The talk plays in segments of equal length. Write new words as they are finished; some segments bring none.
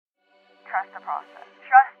the process.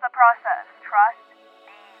 Trust the process. Trust the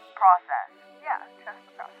process. Yeah, trust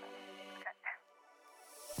the process. Okay.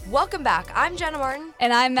 Welcome back. I'm Jenna Martin.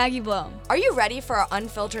 And I'm Maggie Blome. Are you ready for our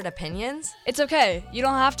unfiltered opinions? It's okay. You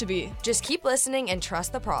don't have to be. Just keep listening and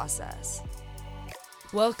trust the process.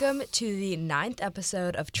 Welcome to the 9th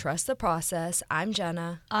episode of Trust the Process. I'm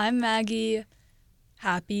Jenna. I'm Maggie.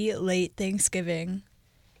 Happy late Thanksgiving.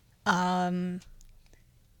 Yeah,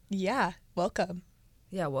 welcome.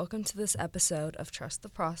 Yeah, welcome to this episode of Trust the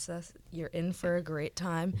Process. You're in for a great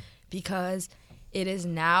time because it is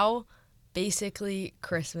now basically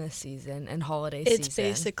Christmas season and holiday season. It's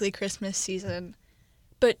basically Christmas season.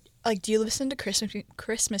 But, like, do you listen to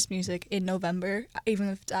Christmas music in November, even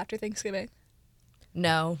if it's after Thanksgiving?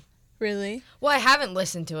 No. Really? Well, I haven't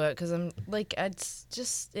listened to it because I'm like,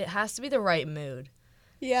 it has to be the right mood.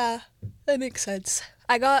 Yeah, that makes sense.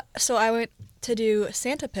 I went to do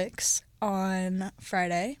Santa pics on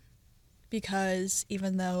Friday because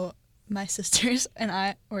even though my sisters and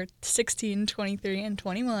I were 16, 23, and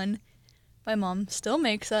 21, my mom still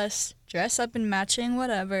makes us dress up in matching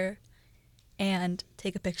whatever and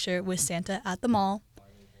take a picture with Santa at the mall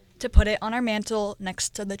to put it on our mantle next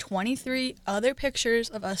to the 23 other pictures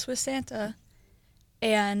of us with Santa.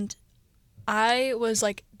 And I was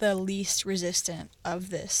like the least resistant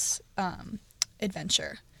of this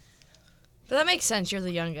adventure. But that makes sense. You're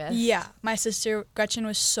the youngest. Yeah. My sister Gretchen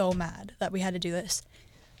was so mad that we had to do this.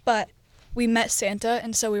 But we met Santa,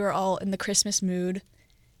 and so we were all in the Christmas mood.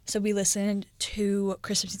 So we listened to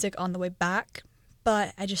Christmas music on the way back,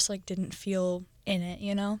 but I just like didn't feel in it,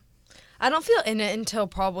 you know? I don't feel in it until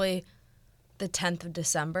probably the 10th of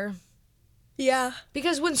December. Yeah.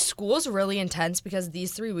 Because when school's really intense, because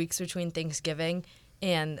these 3 weeks between Thanksgiving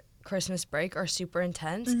and Christmas break are super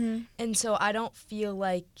intense. Mm-hmm. And so I don't feel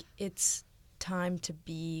like it's time to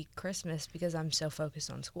be Christmas because I'm so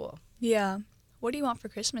focused on school. Yeah. What do you want for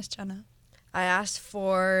Christmas, Jenna? I asked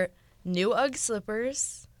for new UGG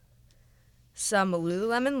slippers, some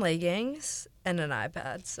Lululemon leggings, and an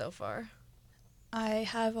iPad so far. I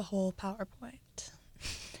have a whole PowerPoint.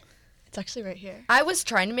 It's actually right here. I was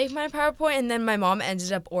trying to make my PowerPoint, and then my mom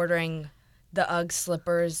ended up ordering the UGG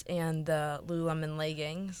slippers and the Lululemon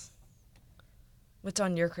leggings. What's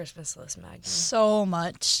on your Christmas list, Maggie? So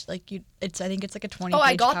much. Like I think it's like a 20-page PowerPoint. Oh,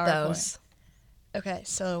 I got those. Okay,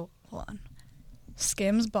 so hold on.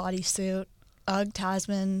 Skims bodysuit, UGG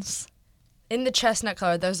Tasmans. In the chestnut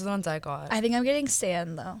color, those are the ones I got. I think I'm getting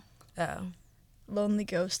sand though. Oh. Lonely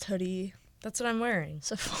Ghost hoodie. That's what I'm wearing.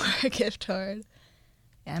 Sephora gift card.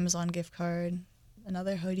 Amazon gift card.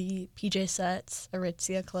 Another hoodie. PJ sets.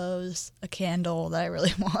 Aritzia clothes. A candle that I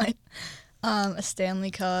really want. A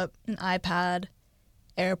Stanley Cup. An iPad.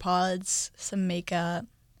 AirPods, some makeup,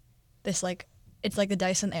 it's like the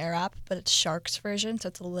Dyson Airwrap, but it's Shark's version, so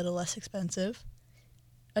it's a little less expensive.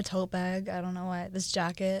 A tote bag, I don't know why. This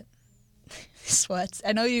jacket, sweats.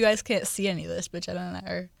 I know you guys can't see any of this, but I don't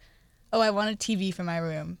know. I want a TV for my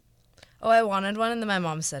room. Oh, I wanted one, and then my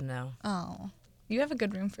mom said no. Oh, you have a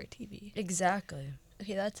good room for a TV. Exactly.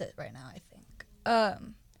 Okay, that's it right now, I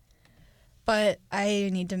think. But I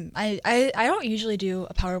need to. I don't usually do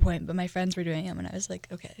a PowerPoint, but my friends were doing them, and I was like,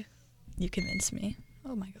 okay, you convinced me.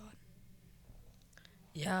 Oh my god.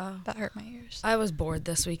 Yeah. That hurt my ears. I was bored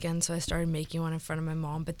this weekend, so I started making one in front of my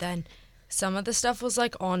mom. But then some of the stuff was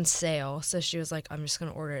like on sale, so she was like, "I'm just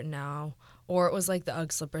gonna order it now." Or it was like the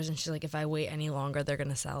UGG slippers, and she's like, "If I wait any longer, they're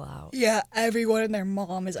gonna sell out." Yeah, everyone and their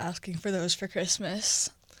mom is asking for those for Christmas.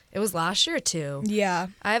 It was last year too. Yeah.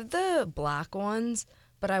 I have the black ones.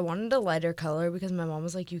 But I wanted a lighter color because my mom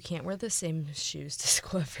was like, you can't wear the same shoes to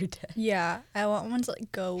school every day. Yeah, I want ones that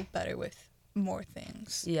like, go better with more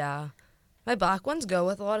things. Yeah. My black ones go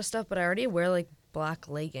with a lot of stuff, but I already wear like black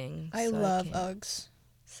leggings. I love Uggs.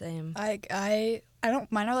 Same. I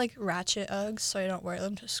don't, mine are like ratchet Uggs, so I don't wear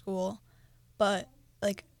them to school. But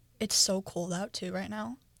like, it's so cold out too right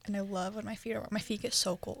now. And I love when my feet get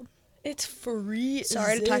so cold. It's freezing.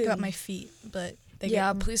 Sorry to talk about my feet, but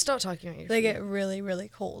please stop talking about your feet. They get really, really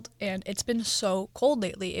cold. And it's been so cold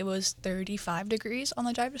lately. It was 35 degrees on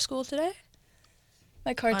the drive to school today.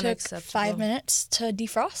 My car took 5 minutes to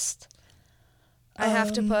defrost. I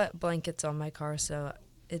have to put blankets on my car so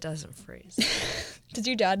it doesn't freeze. Did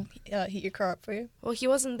your dad heat your car up for you? Well, he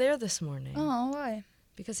wasn't there this morning. Oh, why?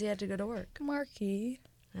 Because he had to go to work. Marky.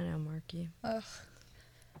 I know, Marky. Ugh.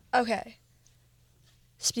 Okay.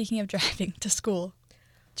 Speaking of driving to school.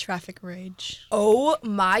 Traffic rage. Oh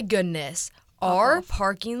my goodness. Our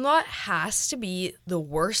parking lot has to be the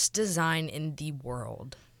worst design in the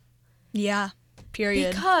world. Yeah,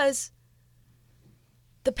 period. Because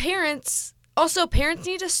the parents Also, parents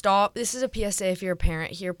need to stop. This is a PSA if you're a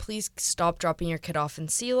parent here. Please stop dropping your kid off in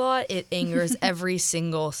C-Lot. It angers every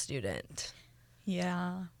single student.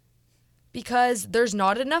 Yeah. Because there's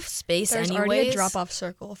not enough space There's anyways. already a drop-off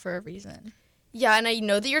circle for a reason. Yeah, and I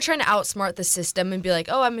know that you're trying to outsmart the system and be like,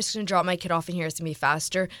 oh, I'm just going to drop my kid off in here. It's going to be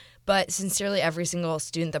faster. But sincerely, every single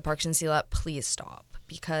student that parks in C-Lot, please stop.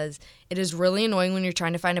 Because it is really annoying when you're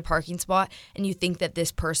trying to find a parking spot and you think that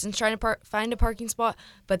this person's trying to find a parking spot,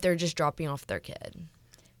 but they're just dropping off their kid.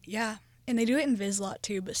 Yeah. And they do it in Vislot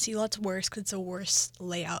too, but C-Lot's worse because it's a worse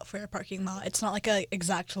layout for a parking lot. It's not like a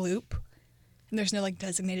exact loop. And there's no like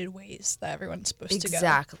designated ways that everyone's supposed to go.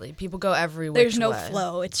 Exactly. People go every which There's no way.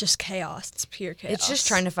 flow. It's just chaos. It's pure chaos. It's just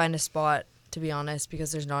trying to find a spot, to be honest,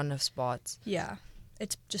 because there's not enough spots. Yeah.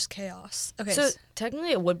 It's just chaos. Okay. So technically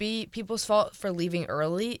it would be people's fault for leaving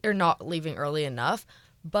early or not leaving early enough,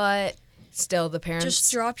 but still the parents...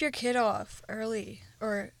 Just drop your kid off early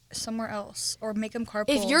or somewhere else or make them carpool.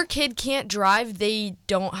 If your kid can't drive, they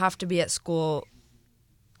don't have to be at school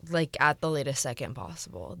like at the latest second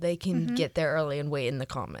possible. They can get there early and wait in the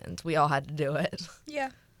commons. We all had to do it. Yeah.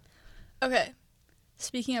 Okay.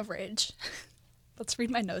 Speaking of rage, let's read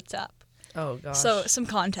my notes app. Oh gosh. So some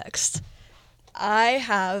context. I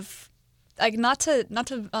have like not to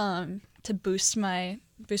boost my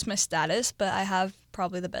status, but I have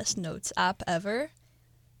probably the best notes app ever.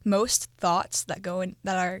 Most thoughts that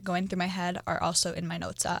are going through my head are also in my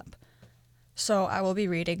notes app. So I will be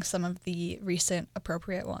reading some of the recent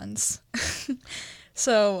appropriate ones.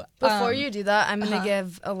 So before you do that, I'm going to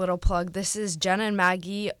give a little plug. This is Jenna and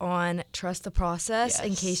Maggie on Trust the Process. Yes.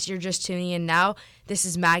 In case you're just tuning in now, this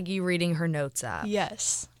is Maggie reading her notes app.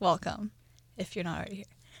 Yes, welcome, if you're not already here.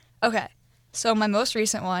 Okay, so my most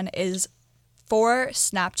recent one is 4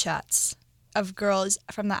 Snapchats of girls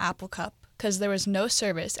from the Apple Cup because there was no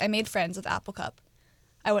service. I made friends with Apple Cup.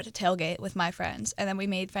 I went to tailgate with my friends, and then we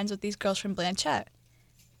made friends with these girls from Blanchette.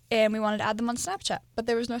 And we wanted to add them on Snapchat, but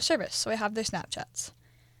there was no service, so I have their Snapchats.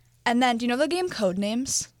 And then, do you know the game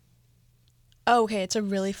Codenames? Oh, okay, it's a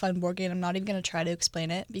really fun board game. I'm not even going to try to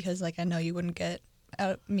explain it because, like, I know you wouldn't get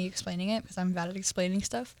out me explaining it because I'm bad at explaining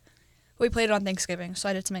stuff. We played it on Thanksgiving, so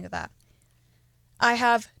I did something with that. I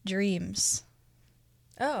have dreams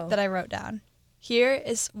that I wrote down. Here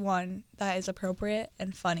is one that is appropriate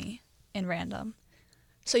and funny and random.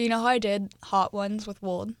 So you know how I did Hot Ones with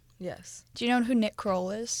Wold? Yes. Do you know who Nick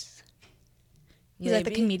Kroll is? He's like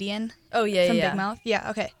the comedian Oh, yeah, from yeah. Big Mouth.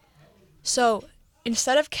 Yeah, okay. So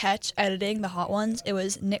instead of Ketch editing the Hot Ones, it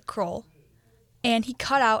was Nick Kroll. And he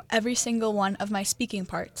cut out every single one of my speaking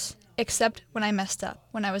parts, except when I messed up.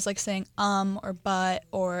 When I was like saying or but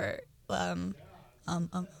or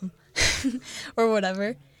or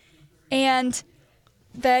whatever. And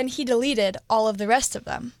then he deleted all of the rest of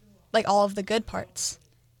them, like all of the good parts.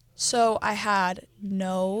 So I had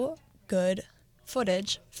no good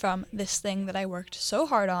footage from this thing that I worked so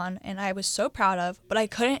hard on and I was so proud of, but I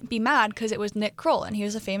couldn't be mad because it was Nick Kroll and he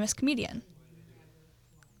was a famous comedian.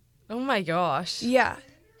 Oh my gosh. Yeah.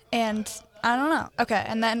 And I don't know. Okay,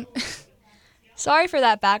 and then sorry for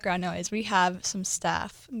that background noise. We have some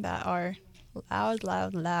staff that are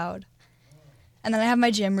loud. And then I have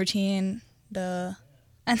my gym routine, duh.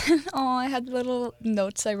 And then, I had little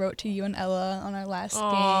notes I wrote to you and Ella on our last game.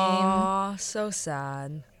 Aw, so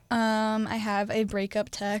sad. I have a breakup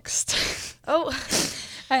text. Oh.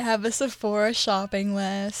 I have a Sephora shopping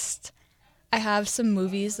list. I have some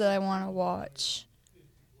movies that I want to watch.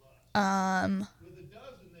 Oh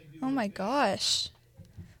my gosh.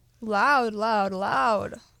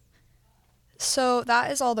 Loud. So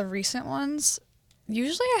that is all the recent ones.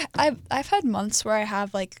 Usually I've had months where I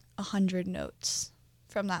have like 100 notes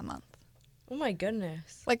from that month. Oh my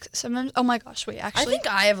goodness. Like sometimes, oh my gosh, wait, actually. I think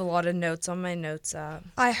I have a lot of notes on my notes app.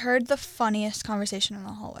 I heard the funniest conversation in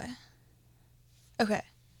the hallway. Okay,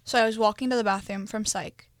 so I was walking to the bathroom from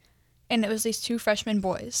psych, and it was these 2 freshman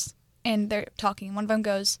boys, and they're talking. One of them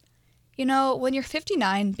goes, you know, when you're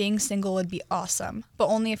 59, being single would be awesome, but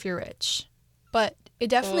only if you're rich. But it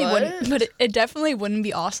definitely wouldn't. But it definitely wouldn't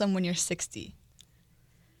be awesome when you're 60.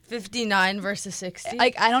 59 versus 60.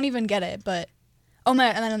 Like I don't even get it, but oh my!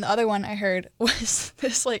 And then the other one I heard was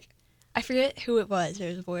this like, I forget who it was. It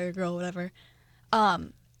was a boy or girl, whatever.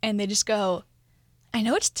 And they just go, I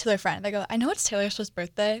know it's their friend. They go, I know it's Taylor Swift's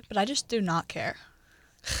birthday, but I just do not care.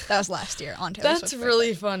 That was last year on Taylor Swift's birthday. That's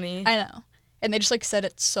really funny. I know. And they just like said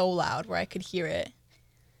it so loud where I could hear it.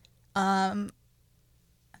 I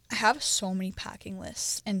have so many packing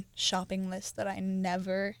lists and shopping lists that I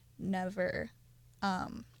never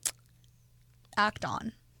act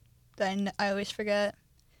on. Then I always forget.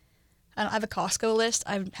 I have a Costco list.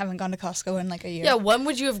 I haven't gone to Costco in like a year. Yeah, when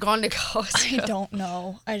would you have gone to Costco? I don't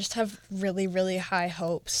know. I just have really, really high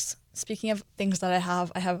hopes. Speaking of things that I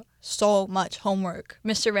have so much homework.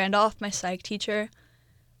 Mr. Randolph, my psych teacher,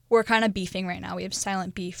 we're kind of beefing right now. We have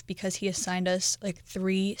silent beef because he assigned us like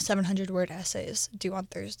 3 700-word essays due on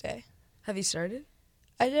Thursday. Have you started?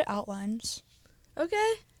 I did outlines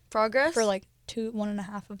Okay. Progress? for like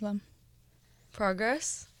 1.5 of them.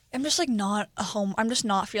 Progress? I'm just like not I'm just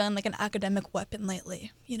not feeling like an academic weapon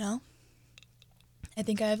lately, you know? I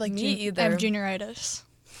think I have like Me either. I have junioritis.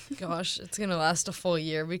 Gosh, it's going to last a full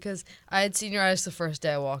year because I had senioritis the first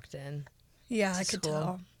day I walked in. Yeah, To I could school.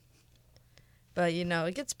 tell. But, you know,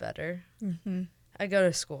 it gets better. Mm-hmm. I go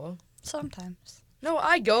to school. Sometimes. No,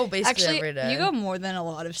 I go basically Actually, every day. you go more than a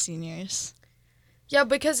lot of seniors. Yeah,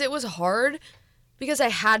 because it was hard because I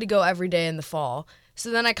had to go every day in the fall.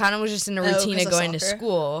 So then I kind of was just in a routine 'cause of of going to soccer?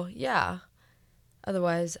 school. Yeah.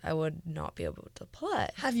 Otherwise, I would not be able to play.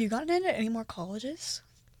 Have you gotten into any more colleges?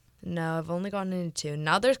 No, I've only gotten into 2.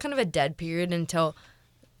 Now there's kind of a dead period until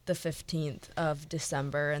the 15th of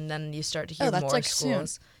December, and then you start to hear Oh, that's, more like, soon.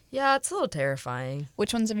 schools. Yeah, it's a little terrifying.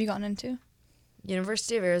 Which ones have you gotten into?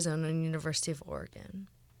 University of Arizona and University of Oregon.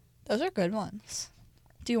 Those are good ones.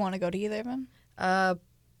 Do you want to go to either of them?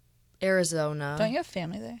 Arizona. Don't you have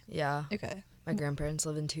family there? Yeah, Okay. my grandparents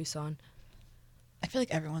live in Tucson. I feel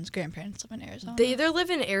like everyone's grandparents live in Arizona. They either live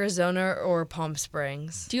in Arizona or Palm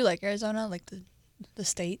Springs. Do you like Arizona, like the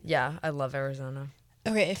state? Yeah, I love Arizona.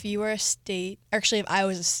 Okay, if you were a state, actually, if I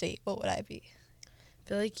was a state, what would I be? I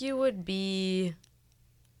feel like you would be.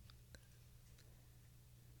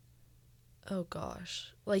 Oh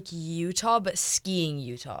gosh, like Utah, but skiing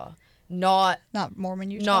Utah, not Not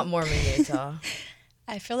Mormon, Utah. not Mormon Utah.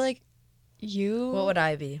 I feel like What would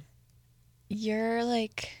I be? you're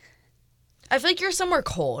like, I feel like you're somewhere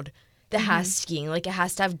cold that Mm-hmm. has skiing. Like it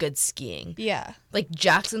has to have good skiing. yeah. Like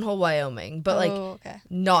Jackson Hole, Wyoming, but like okay.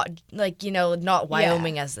 not like not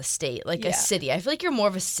Wyoming as the state, like Yeah. a city. I feel like you're more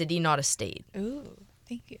of a city, not a state. Ooh,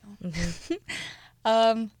 thank you.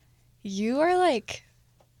 Mm-hmm. You are like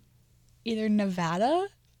either Nevada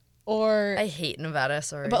or, I hate Nevada.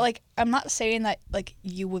 Sorry, but like I'm not saying that like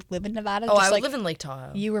you would live in Nevada. oh, just, I would like, live in Lake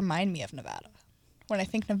Tahoe. You remind me of Nevada. When I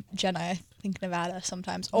think Jenna, I think Nevada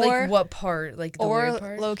sometimes. Like Or what part? Like the weird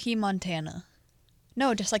part? low key Montana.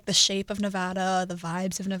 No, just like the shape of Nevada, the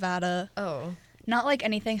vibes of Nevada. Oh, Not like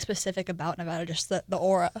anything specific about Nevada, just the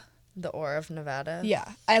aura. the aura of Nevada. Yeah,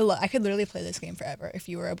 I could literally play this game forever. If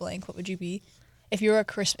you were a blank, what would you be? If you were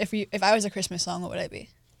if I was a Christmas song, what would I be?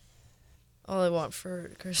 All I want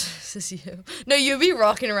for Christmas is you. No, you'd be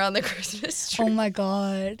rocking around the Christmas tree. Oh my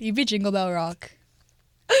god, you'd be Jingle Bell Rock.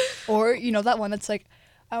 Or you know that one that's like,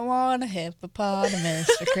 I want a hippopotamus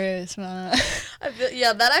for Christmas. I feel,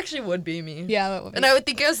 yeah, that actually would be me. Yeah, that would be. And I would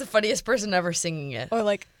think I was the funniest person ever singing it. Or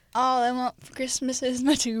like, all I want for Christmas is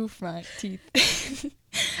my 2 front teeth.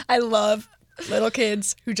 I love little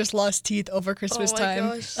kids who just lost teeth over Christmas Oh my time.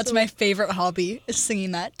 gosh, That's so- my favorite hobby, is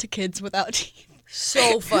singing that to kids without teeth.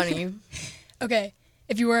 So funny. Okay,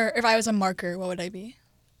 if I was a marker, what would I be?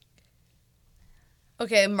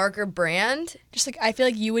 Okay, marker brand. Just like, I feel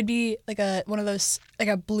like you would be like one of those, like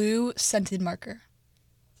a blue scented marker.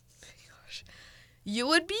 You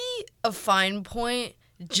would be a fine point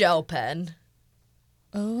gel pen.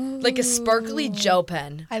 Oh. Like a sparkly gel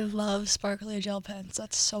pen. I love sparkly gel pens.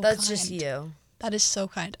 That's so That's kind. just you. That is so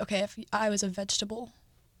kind. Okay, if I was a vegetable.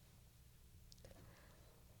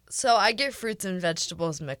 So I get fruits and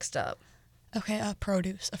vegetables mixed up. Okay,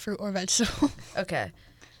 produce, a fruit or vegetable. Okay.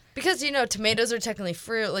 Because, tomatoes are technically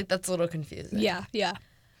fruit. Like, that's a little confusing. yeah.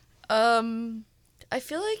 I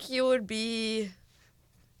feel like you would be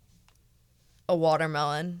a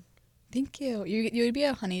watermelon. Thank you. You would be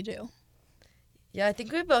a honeydew. Yeah, I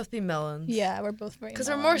think we'd both be melons. Yeah, we're both very. Because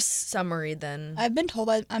we're more summery than... I've been told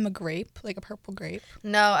I'm a grape, like a purple grape.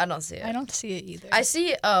 No, I don't see it. I don't see it either. I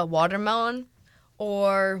see a watermelon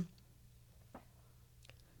or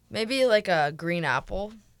maybe like a green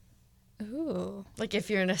apple. Ooh. Like if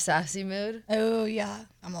you're in a sassy mood. Oh yeah,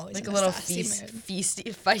 I'm always Like in a little sassy mood.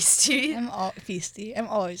 feisty. I'm all feisty. I'm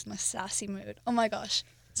always in a sassy mood. Oh my gosh.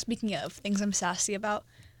 Speaking of things I'm sassy about,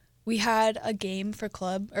 we had a game for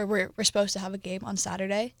club, or we're supposed to have a game on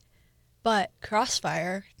Saturday, but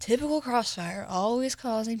Crossfire, typical Crossfire, always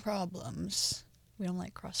causing problems. We don't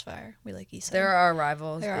like Crossfire. We like Eastside. There are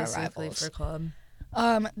rivals There are basically rivals. for club.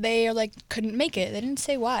 They are like couldn't make it. They didn't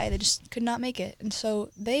say why. They just could not make it, and so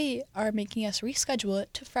they are making us reschedule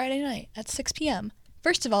it to Friday night at 6 p.m.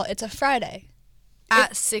 First of all, it's a Friday.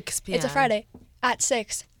 At 6 p.m. It's a Friday at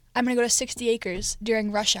 6. I'm gonna go to 60 Acres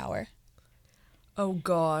during rush hour, Oh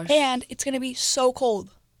gosh. and it's gonna be so cold.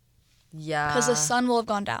 Yeah. because the sun will have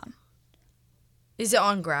gone down. Is it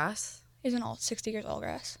on grass? Isn't all 60 acres all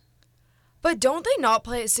grass? But don't they not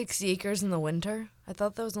play at 60 acres in the winter? I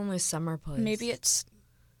thought that was only summer plays. Maybe it's.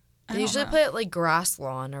 I They don't usually know. play at like grass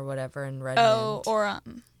lawn or whatever in Redmond. Oh, or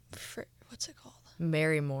what's it called?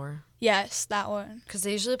 Marymore. Yes, that one. Because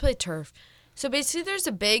they usually play turf. So basically, there's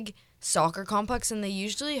a big soccer complex, and they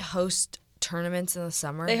usually host tournaments in the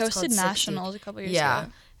summer. They It's called hosted 60 nationals a couple years Yeah,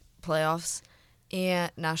 ago. playoffs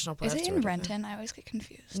and national playoffs. Is it or in whatever. Renton? I always get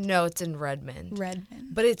confused. No, it's in Redmond.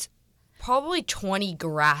 Redmond. But it's probably 20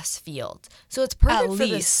 grass fields. So it's perfect for the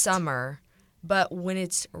least. summer. But when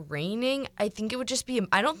it's raining, I think it would just be.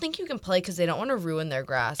 I don't think you can play because they don't want to ruin their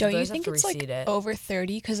grass. Don't They you always think have to it's like reseed it. over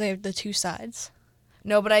 30 because they have the two sides?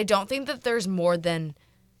 No, but I don't think that there's more than.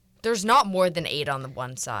 There's not more than 8 on the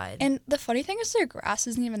one side. And the funny thing is their grass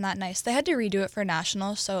isn't even that nice. They had to redo it for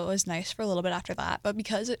nationals, so it was nice for a little bit after that. But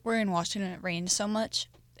because we're in Washington and it rains so much,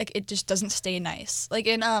 like it just doesn't stay nice. Like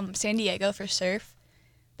in San Diego for surf,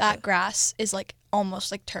 that grass is like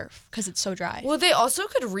almost like turf because it's so dry. Well, they also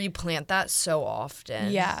could replant that so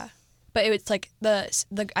often. Yeah, but it's like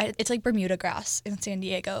it's like Bermuda grass in San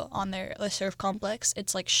Diego on the surf complex.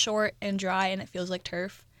 It's like short and dry and it feels like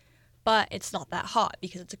turf, but it's not that hot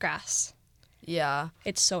because it's grass. Yeah.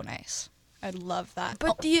 It's so nice. I love that.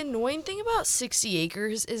 But the annoying thing about 60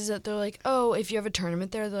 acres is that they're like, oh, if you have a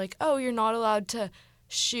tournament there, they're like, oh, you're not allowed to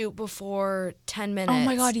shoot before 10 minutes. Oh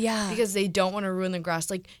my God, yeah. Because they don't want to ruin the grass.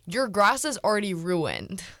 Like, your grass is already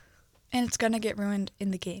ruined. And it's gonna get ruined in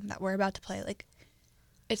the game that we're about to play. Like,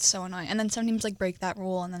 it's so annoying. And then some teams like break that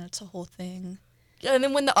rule, and then it's a whole thing. And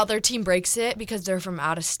then when the other team breaks it because they're from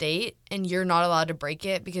out of state and you're not allowed to break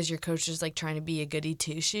it because your coach is like trying to be a goody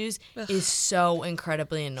two shoes is so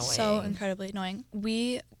incredibly annoying. So incredibly annoying.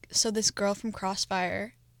 So this girl from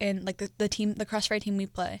Crossfire and like the Crossfire team we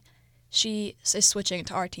play, she is switching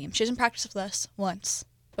to our team. She hasn't practiced with us once,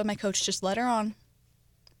 but my coach just let her on.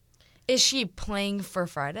 Is she playing for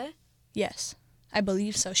Friday? Yes, I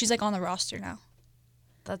believe so. She's like on the roster now.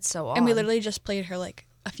 That's so odd. And we literally just played her like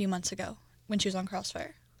a few months ago when she was on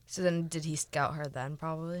Crossfire. So then did he scout her then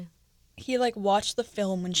probably? He like watched the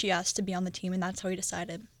film when she asked to be on the team, and that's how he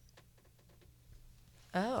decided.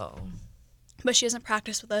 Oh. But she hasn't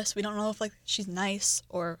practiced with us. We don't know if like she's nice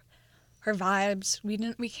or her vibes. We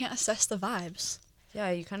can't assess the vibes. Yeah,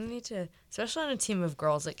 you kind of need to, especially on a team of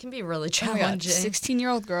girls, it can be really Oh my God, challenging.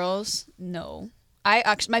 16-year-old girls, no.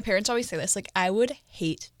 My parents always say this, like, I would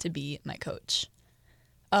hate to be my coach.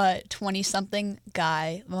 A 20-something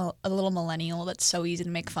guy, well, a little millennial that's so easy to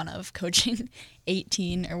make fun of, coaching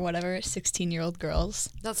 18 or whatever, 16-year-old girls.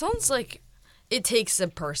 That sounds like it takes a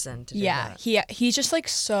person to do Yeah, that. he's just, like,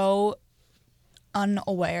 so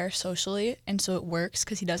unaware socially, and so it works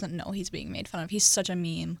because he doesn't know he's being made fun of. He's such a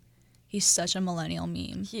meme. He's such a millennial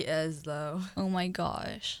meme. He is, though. Oh my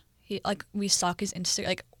gosh. We stalk his Instagram.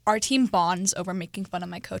 Like, our team bonds over making fun of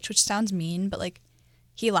my coach, which sounds mean, but, like,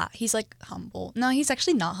 he's, like, humble. No, he's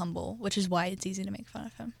actually not humble, which is why it's easy to make fun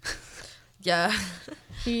of him. Yeah.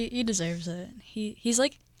 He deserves it.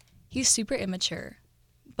 He's super immature.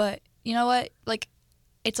 But, you know what? Like,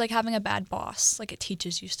 it's like having a bad boss. Like, it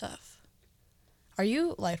teaches you stuff. Are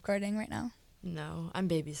you lifeguarding right now? No, I'm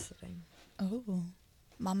babysitting. Oh,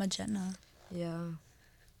 Mama Jenna. Yeah.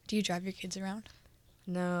 Do you drive your kids around?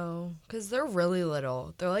 No, because they're really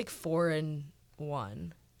little. They're like 4 and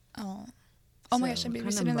 1. Oh. Oh my gosh, So, I'm kinda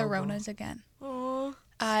babysitting the mobile. Ronas again. Aw.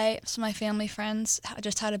 So my family friends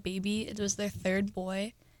just had a baby. It was their third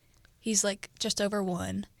boy. He's like just over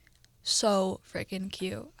 1. So freaking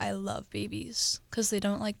cute. I love babies because they're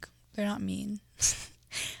not mean.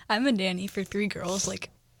 I'm a nanny for 3 girls, like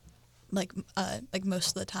most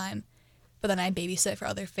of the time, but then I babysit for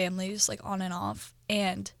other families, like on and off.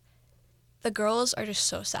 And the girls are just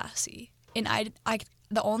so sassy. And I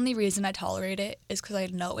the only reason I tolerate it is because I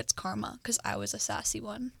know it's karma, because I was a sassy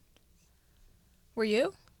one. Were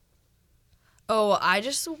you? Oh, I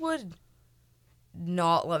just would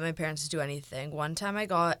not let my parents do anything. One time I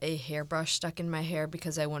got a hairbrush stuck in my hair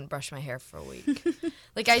because I wouldn't brush my hair for a week.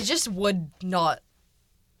 Like, I just would not.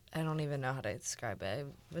 I don't even know how to describe it.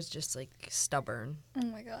 I was just, like, stubborn. Oh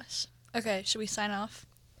my gosh. Okay, should we sign off?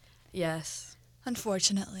 Yes.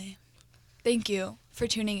 Unfortunately. Thank you for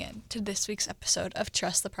tuning in to this week's episode of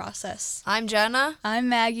Trust the Process. I'm Jenna, I'm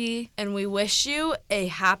Maggie. and we wish you a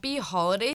happy holiday